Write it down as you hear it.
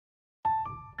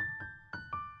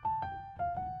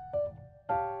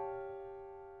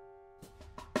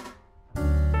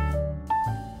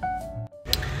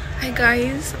Hi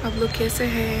guys, आप लोग कैसे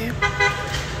हैं?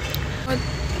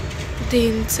 बहुत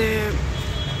दिन से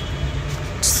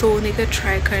सोने का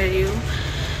ट्राई कर रही हूँ,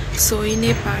 सो ही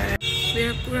नहीं पा रहा।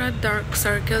 मेरा पूरा डार्क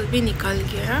सर्कल भी निकल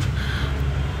गया।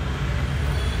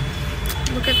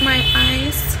 Look at my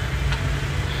eyes.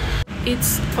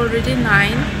 It's already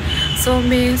 9. सो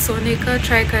मैं सोने का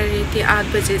ट्राई कर रही थी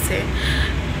 8 बजे से,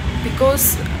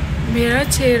 बिकॉज मेरा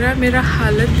चेहरा, मेरा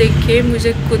हालत देख के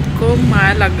मुझे खुद को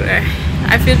मार लग रहा है।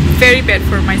 I feel very bad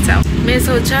for myself. मैं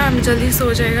सोचा हम जल्दी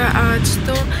सो जाएगा आज,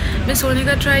 तो मैं सोने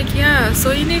का ट्राई किया,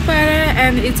 सो ही नहीं पा रहा है।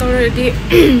 And it's already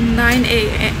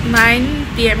 9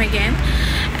 PM again.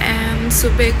 And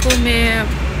सुबह को मैं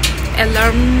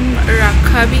अलार्म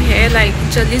रखा भी है, लाइक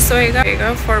जल्दी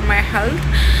सोएगा फॉर माई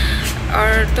हेल्थ और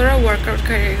थोड़ा वर्कआउट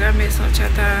करेगा मैं सोचा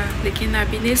था, लेकिन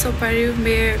अभी नहीं सो पा रही हूँ।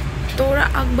 मैं थोड़ा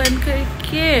आँख बंद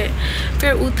करके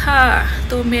फिर उठा,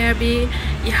 तो मैं अभी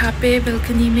यहाँ पे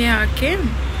बालकनी में आके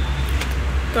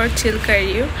थोड़ा चिल कर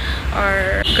रही हूँ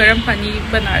और गर्म पानी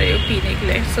बना रही हूँ पीने के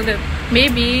लिए, सो दैट मे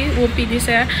बी वो पीने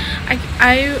से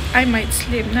आई माइट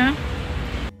स्लीप ना।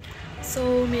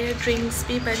 सो मेरा ड्रिंक्स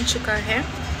भी बन चुका है।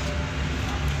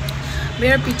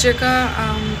 मेरा पीछे का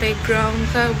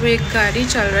बैकग्राउंड का वो एक गाड़ी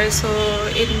चल रहा है, so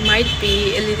it might be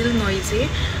a little noisy.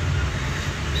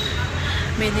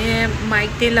 मैंने माइक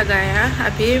पे लगाया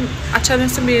अभी,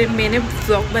 अचानक से मैंने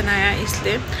व्लॉग बनाया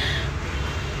इसलिए।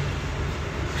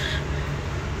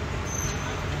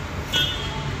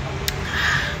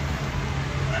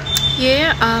 ये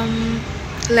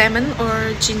लेमन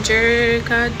और जिंजर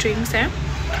का ड्रिंक्स है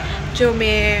जो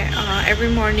मैं एवरी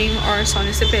मॉर्निंग और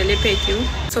सोने से पहले पीती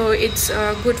हूँ। So it's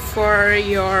good for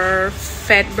your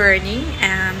fat burning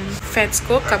and fats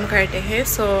को कम करते हैं।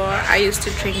 सो I used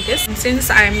to drink this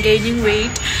since I am gaining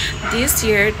weight this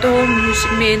year. तो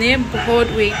मैंने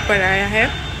बहुत वेट बढ़ाया है,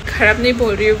 खराब नहीं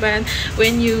बोल रही हूँ, but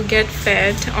when you get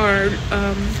fat और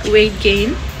weight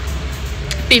gain,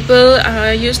 people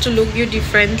used to look you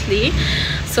differently.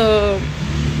 So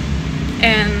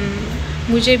and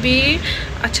मुझे भी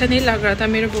अच्छा नहीं लग रहा था,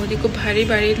 मेरे बॉडी को भारी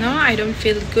भारी ना, आई डोंट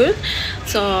फील गुड।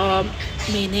 सो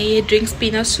मैंने ये ड्रिंक्स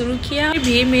पीना शुरू किया।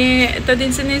 भी मैं इतना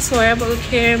दिन से नहीं सोया बोल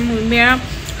के मेरा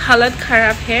हालत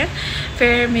ख़राब है।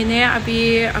 फिर मैंने अभी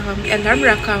अलार्म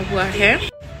रखा हुआ है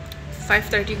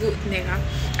 5:30 को उठने का।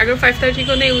 अगर 5:30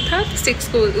 को नहीं उठा तो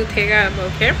 6 को उठेगा बोल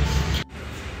के।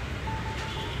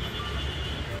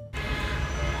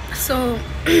 सो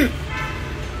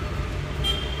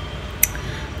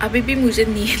अभी भी मुझे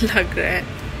नींद लग रहा है,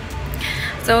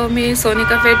 तो मैं सोने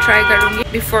का फिर ट्राई करूँगी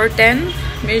बिफोर 10।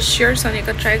 मैं श्योर सोने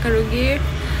का ट्राई करूँगी,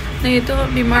 नहीं तो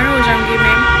बीमार हो जाऊँगी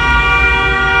मैं।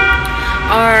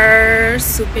 और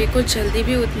सुबह को जल्दी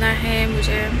भी उठना है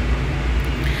मुझे।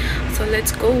 सो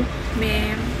लेट्स गो, मैं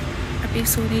अभी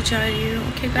सोने जा रही हूँ।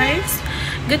 ओके गाइस,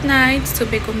 गुड नाइट,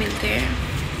 सुबह को मिलते हैं।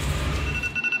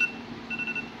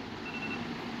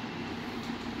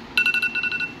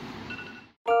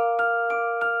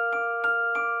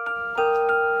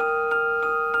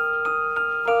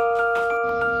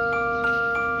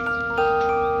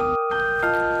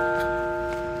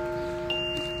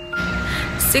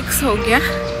 सिक्स हो गया,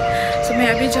 तो मैं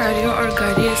अभी जा रही हूँ और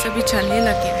गाड़ी ऐसा भी चलने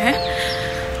लगे हैं।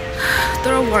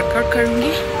 थोड़ा वर्कआउट करूँगी,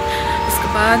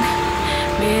 उसके बाद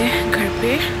मैं घर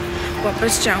पे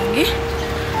वापस जाऊँगी।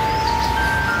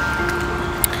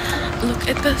 Look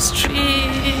at the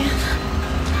street,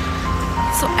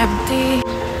 so empty.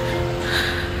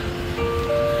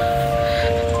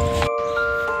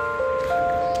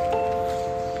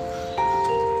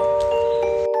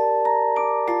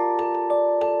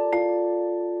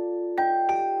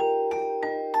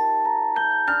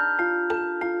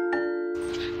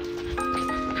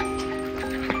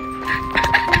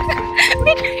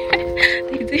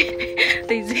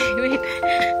 Daisy, wait.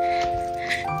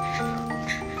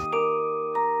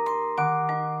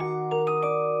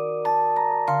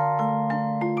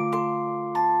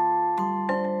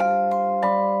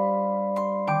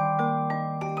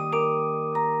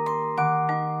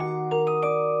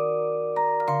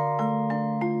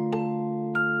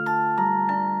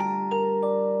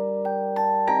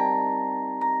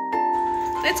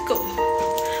 Let's go.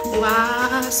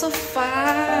 Wow, so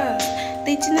fast.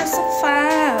 They did it so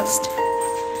fast.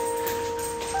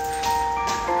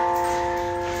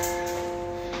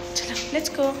 Chalo, let's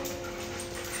go.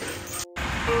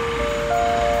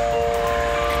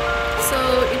 So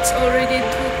it's already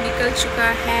धूप निकल चुका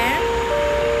है।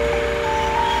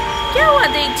 क्या हुआ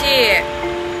देजी?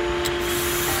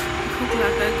 भूख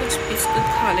लगा है, कुछ बिस्कुट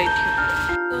खा लेती हूँ।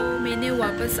 तो मैंने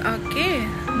वापस आके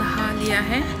नहा लिया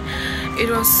है। It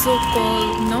was so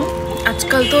cold, no?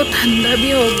 आजकल तो ठंडा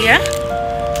भी हो गया।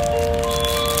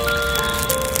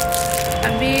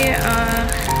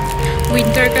 अभी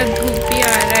विंटर का धूप भी आ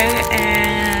रहा है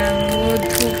एंड वो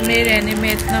धूप में रहने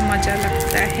में इतना मज़ा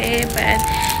लगता है,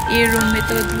 पर ये रूम में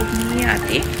तो धूप नहीं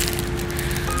आती।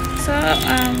 सो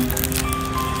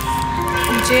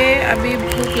मुझे अभी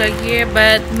भूख लगी है,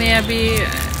 बट मैं अभी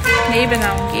नहीं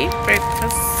बनाऊंगी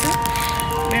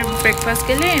ब्रेकफास्ट। मैं ब्रेकफास्ट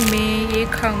के लिए मैं ये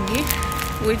खाऊंगी,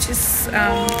 विच इज़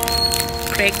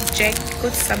क्रैक जैक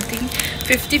कुछ समथिंग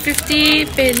 50-50।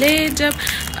 पहले जब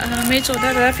मैं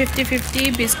छोटा था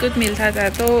 50-50 बिस्कुट मिलता था,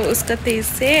 तो उसका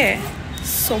टेस्ट से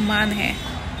समान है।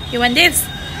 You want this?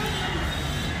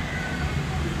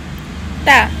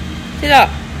 Ta, Tilo,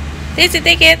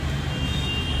 take it.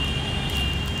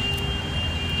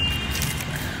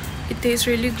 It tastes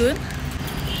really good.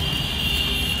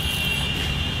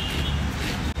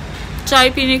 चाय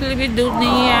पीने के लिए भी दूध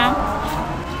नहीं है,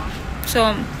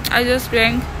 so I just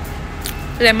drank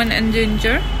lemon and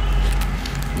ginger.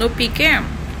 No पीके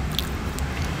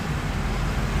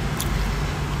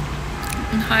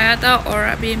खाया था और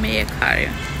अभी मैं ये खा रही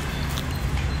हूँ।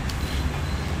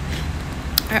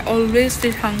 I always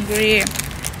feel hungry.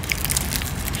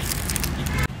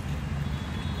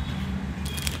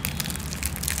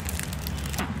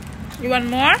 You want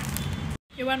more?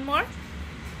 You want more?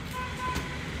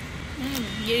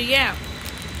 Yeah.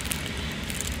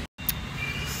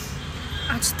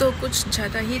 आज तो कुछ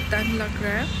ज़्यादा ही तंग लग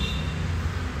रहा है।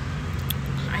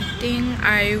 I think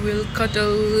I will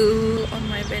cuddle on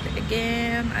my bed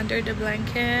again under the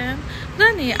blanket.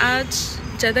 नहीं, आज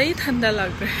ज़्यादा ही ठंडा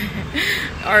लग रहा है।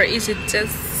 Or is it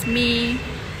just me?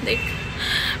 Like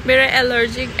मेरा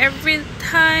allergic every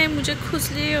time मुझे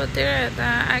खुजली होते रहता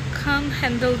है। I can't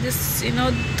handle this,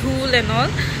 धूल and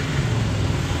all.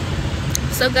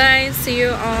 So guys, see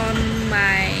you on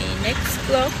my next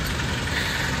vlog.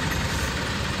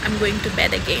 I'm going to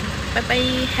bed again. Bye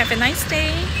bye. Have a nice day.